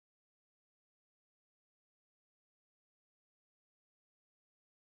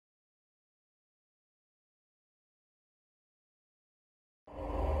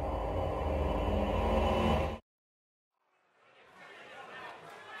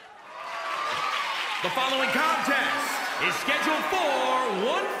The following contest is scheduled for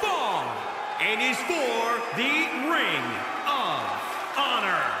one fall and is for the Ring of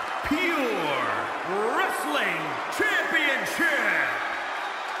Honor Pure Wrestling Championship.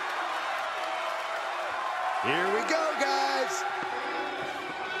 Here we go, guys.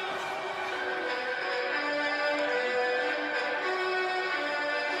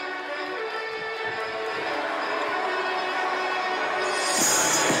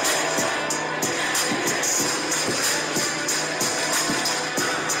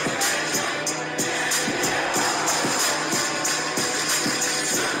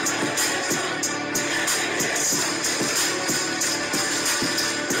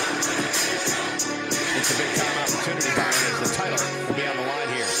 It's a big time opportunity, Bryan, as the title will be on the line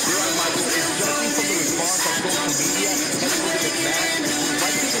here. You're right, Michael. And judging from the response on social media heading into this match, we're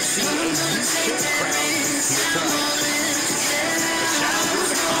likely to see a new Champ crown here tonight. The challenger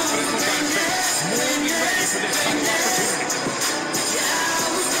with a confident look on his face, more than ready for this title opportunity.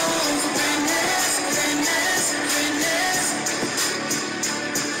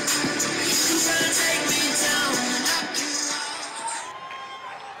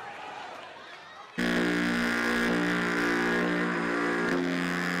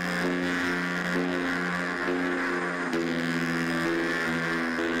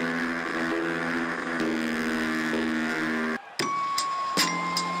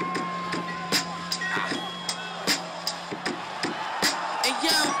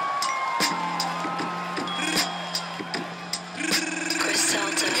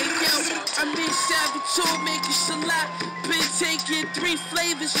 Making shalot, been taking 3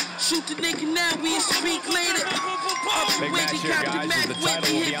 flavors. Shoot the nigga now, we speak later. Big match here, guys, as the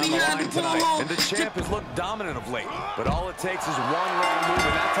title will be on the line tonight. And the champ has looked dominant of late, but all it takes is one wrong move,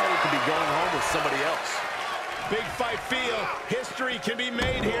 and that title could be going home with somebody else. Big fight feel. History can be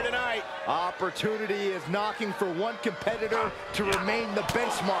made here tonight. Opportunity is knocking for one competitor to remain the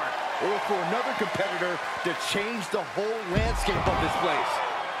benchmark, or for another competitor to change the whole landscape of this place.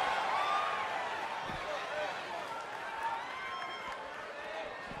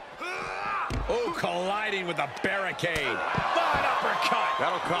 Oh, colliding with a barricade. Fine uppercut.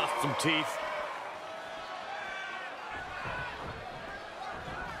 That'll cost some teeth.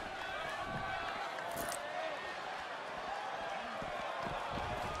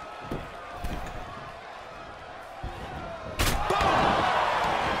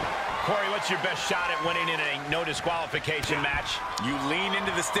 Corey, what's your best shot at winning in a no disqualification match? You lean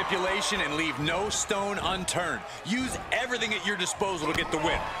into the stipulation and leave no stone unturned. Use everything at your disposal to get the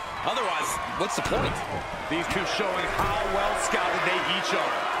win. Otherwise, what's the point? These two showing how well scouted they each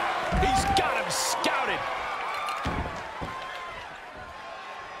are. He's got him scouted.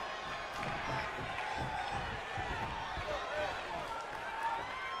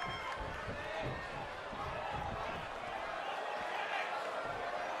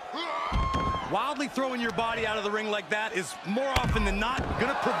 Wildly throwing your body out of the ring like that is more often than not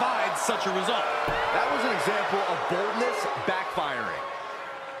going to provide such a result. That was an example of boldness backfiring.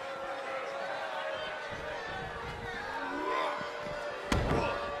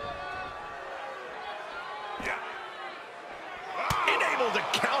 Unable to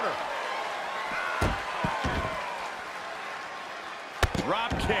counter.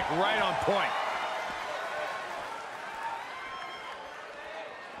 Drop kick right on point.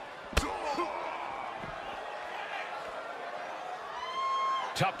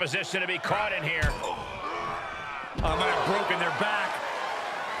 Tough position to be caught in here. I might have broken their back.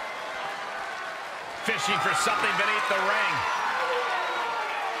 Fishing for something beneath the ring.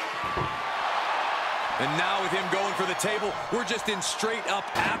 And now with him going for the table, we're just in straight up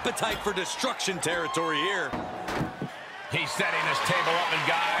appetite for destruction territory here. He's setting this table up, and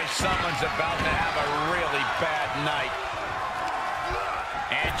guys, someone's about to have a really bad night.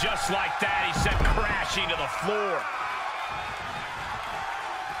 And just like that, he sent crashing to the floor.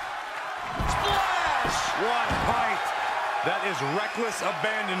 What height! That is reckless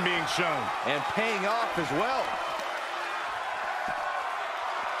abandon being shown. And paying off as well.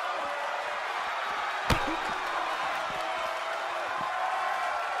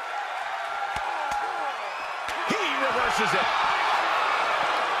 He reverses it.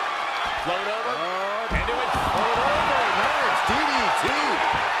 Float over. Into it. Float over. Nice. DDT.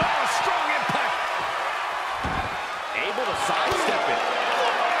 Oh, strong impact. Able to sidestep it.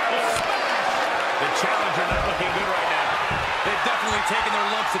 The challenger not looking good right now. They've definitely taken their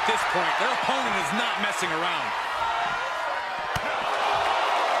lumps at this point. Their opponent is not messing around.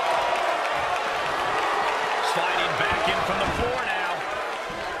 Sliding back in from the floor now.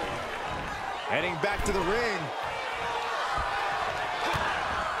 Heading back to the ring.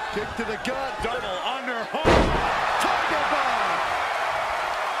 Kick to the gut. Double underhook. Tiger bomb.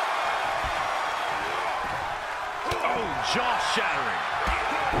 Oh, jaw-shattering.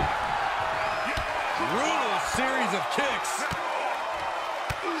 Brutal series of kicks.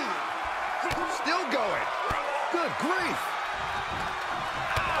 Still going. Good grief.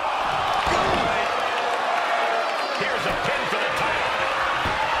 Here's a pin for the title.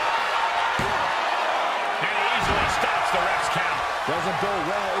 And he easily stops the ref's count. Doesn't go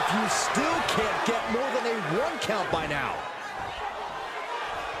well if you still can't get more than a 1 count by now.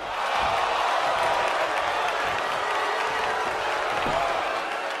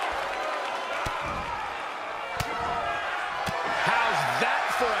 How's that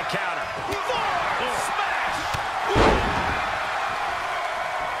for a counter? Smash!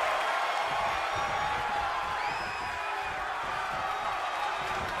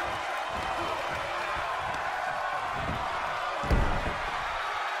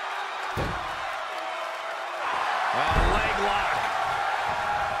 Leg lock.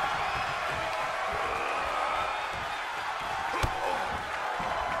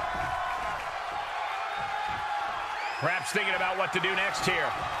 Perhaps thinking about what to do next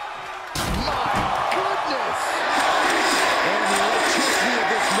here. My goodness! And the electricity of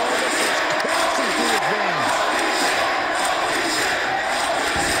this moment is coursing through his veins.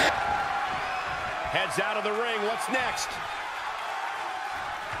 Heads out of the ring. What's next?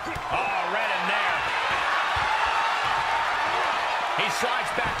 Oh, right in there. He slides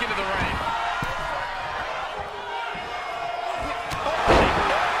back into the ring. Oh, the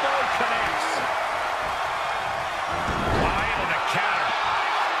elbow connects. Able to counter.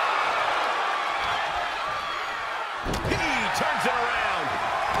 He turns it around.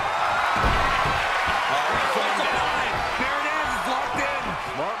 Wrestling down. There it is. It's locked in.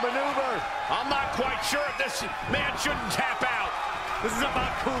 Smart maneuver. I'm not quite sure if this man shouldn't tap out. This is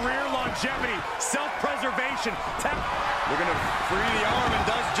about career longevity, self-preservation. We're going to free the arm and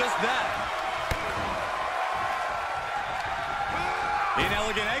does just that.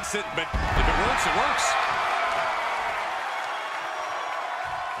 Inelegant exit, but if it works, it works.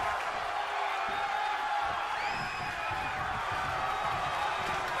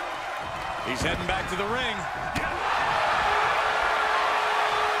 He's heading back to the ring.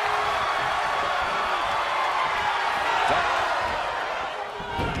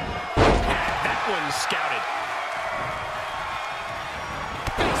 Scouted.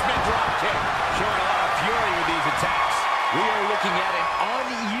 Basement drop kick. Showing a lot of fury with these attacks. We are looking at an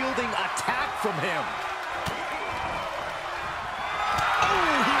unyielding attack from him. Oh,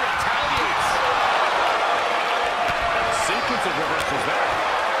 he retaliates. A sequence of reversals there.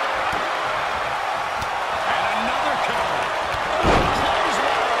 And another counter.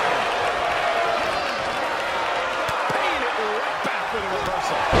 Clothesline. Paying it right back with a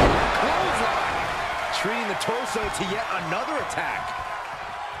reversal. Clothesline. Treating the torso to yet another attack.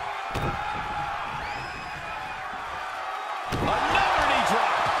 Another knee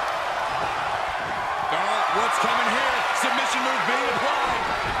drop. Oh, what's coming here? Submission move being applied.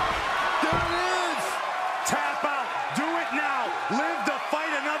 There it is. Tap out. Do it now. Live to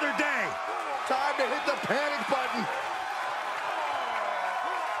fight another day. Time to hit the panic button.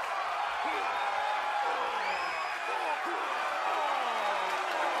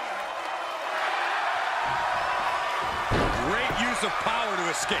 Great use of power to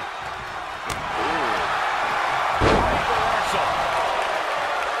escape. Reversal.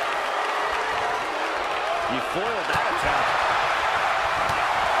 You foiled that attack.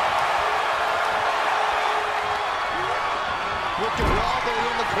 Looking wobbly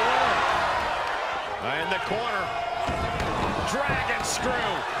in the corner. In the corner. Dragon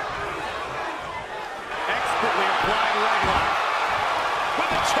screw. Expertly applied leg lock. With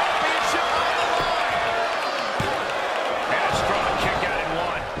the championship on the line. And a strong kick out in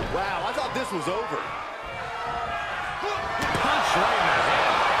one. Wow, I thought this was over. Punch right in the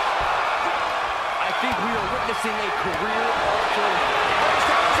head. I think we are witnessing a career-altering.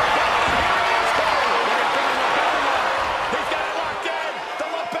 He's got it locked in. The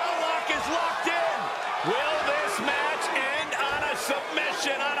lapel lock is locked in. Will this match end on a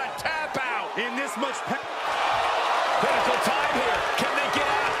submission, on a tap out? In this much critical time here. Can they get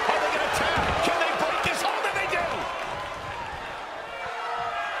out? Are they going to tap? Can they break this hold? And they do.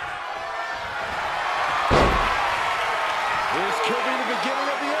 This could be the beginning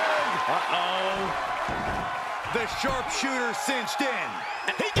of the end. Uh-oh. The sharpshooter cinched in.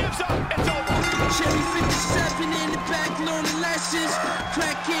 He gives up. It's over. Cherry 57 in the back, learning lessons.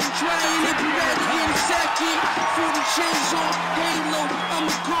 Cracking, drying, and be ready in a second. 40 chains on, halo. I'm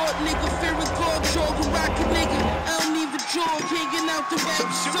a god, nigga. Fear of God, dog, a rocket, nigga. I don't even jaw hanging out the back.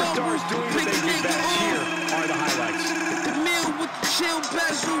 Some superstars doing what they do best. Here are the highlights. The meal with the chill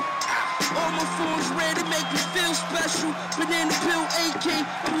bezel. All my phones ready to make me feel special. Banana pill AK,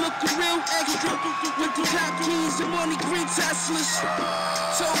 I'm looking real extra. With the top keys and money green Teslas.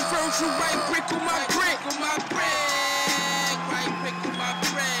 So Virgil, right brick on my brick. Right brick on my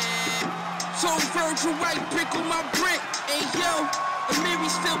brick. So Virgil, right brick on my brick. Hey yo,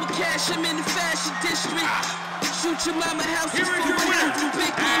 Amiri's filled with cash, I'm in the fashion district. Shoot your mama house is full of hell from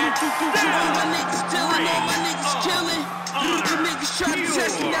Biggie. All my niggas dealing, all my niggas killing. The niggas try to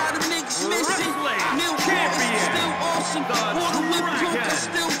test me, now the niggas missing. Milk is still awesome. Water whip coke is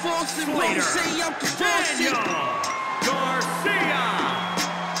still Boston. Won't say I'm the faucet. Garcia.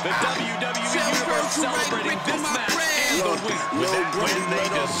 The WWE Universe celebrating this match and the win. With that win, they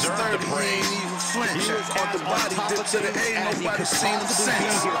deserve the praise. He was on the body, dip to the A, nobody seen him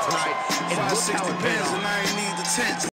since. 560 pins and I ain't need the tents.